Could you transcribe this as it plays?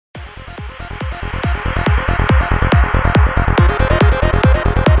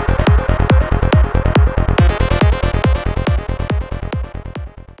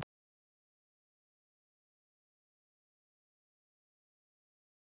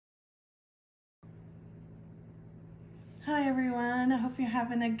Hi everyone, I hope you're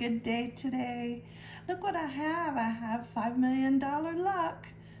having a good day today. Look what I have. I have $5 million luck.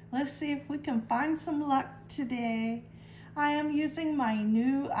 Let's see if we can find some luck today. I am using my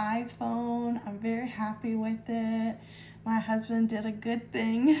new iPhone. I'm very happy with it. My husband did a good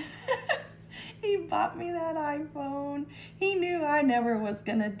thing. He bought me that iPhone. He knew I never was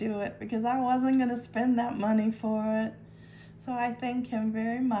gonna do it because I wasn't gonna spend that money for it. So I thank him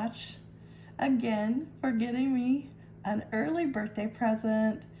very much again for getting me an early birthday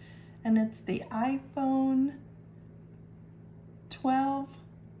present, and it's the iPhone 12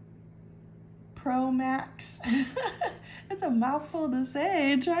 Pro Max. It's a mouthful to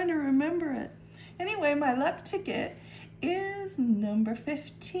say, trying to remember it. Anyway, my luck ticket is number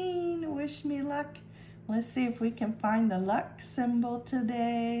 15. Wish me luck. Let's see if we can find the luck symbol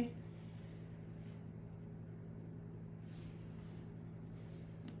today.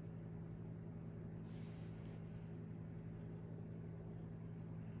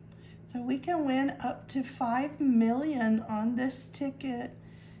 So we can win up to 5 million on this ticket,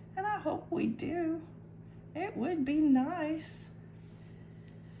 and I hope we do. It would be nice.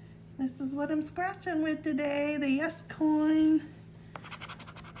 This is what I'm scratching with today, the yes coin.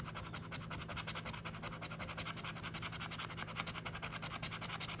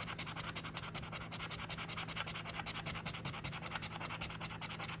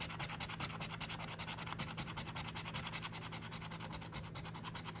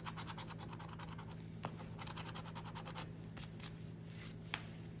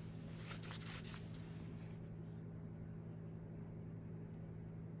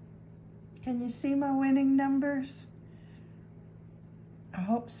 Can you see my winning numbers? I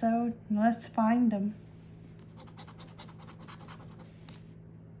hope so. Let's find them.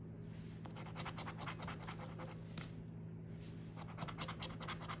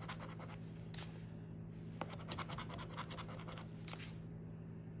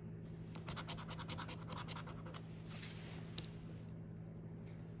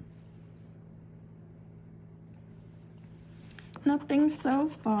 Nothing so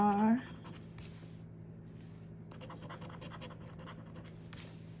far.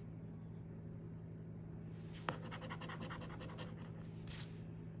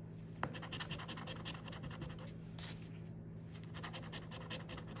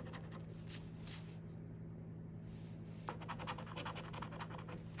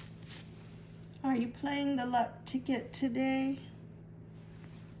 Are you playing the luck ticket today?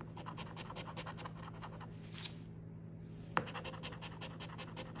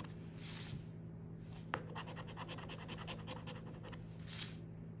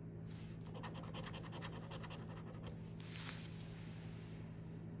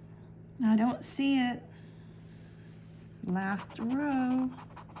 I don't see it. Last row.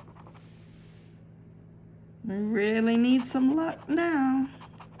 We really need some luck now.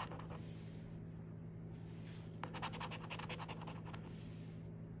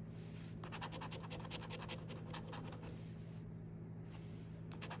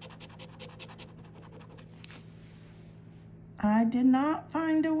 I did not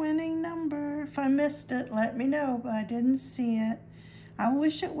find a winning number. If I missed it, let me know, but I didn't see it. I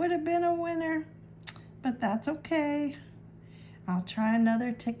wish it would have been a winner, but that's okay. I'll try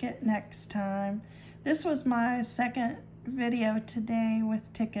another ticket next time. This was my second video today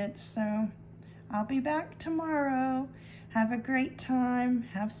with tickets, so I'll be back tomorrow. Have a great time,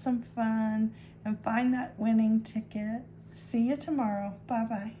 have some fun, and find that winning ticket. See you tomorrow.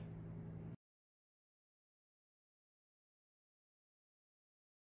 Bye-bye.